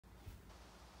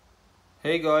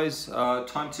Hey guys,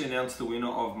 time to announce the winner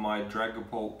of my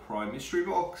Dragapult Prime mystery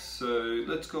box. So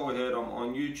let's go ahead. I'm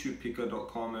on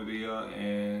YouTubepicker.com over here,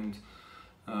 and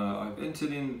I've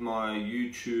entered in my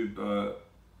YouTube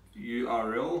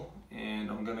URL, and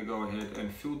I'm going to go ahead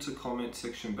and filter comment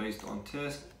section based on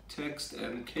text,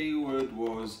 and the keyword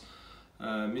was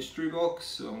mystery box.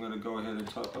 So I'm going to go ahead and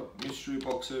type up mystery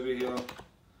box over here,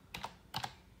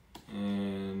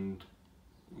 and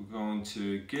we're going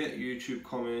to get YouTube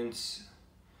comments,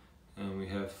 and we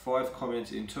have 5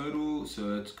 comments in total. So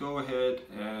let's go ahead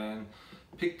and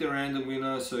pick the random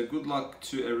winner. So good luck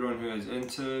to everyone who has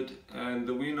entered, and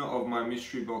the winner of my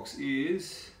mystery box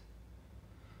is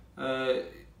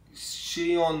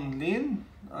Xion Lin.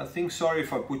 I think, sorry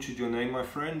if I butchered your name, my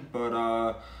friend,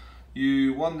 but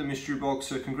you won the mystery box,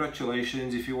 so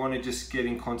congratulations. If you want to just get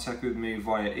in contact with me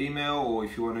via email, or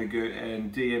if you want to go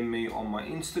and DM me on my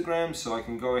Instagram, so I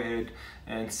can go ahead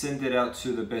and send it out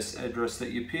to the best address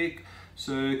that you pick.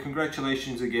 So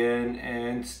congratulations again,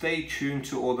 and stay tuned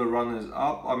to all the runners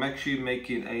up. I'm actually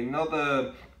making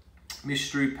another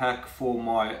mystery pack for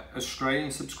my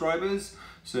Australian subscribers.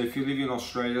 So if you live in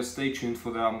Australia, stay tuned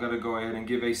for that. I'm going to go ahead and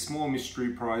give a small mystery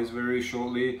prize very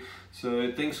shortly.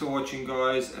 So thanks for watching,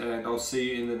 guys, and I'll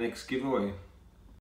see you in the next giveaway.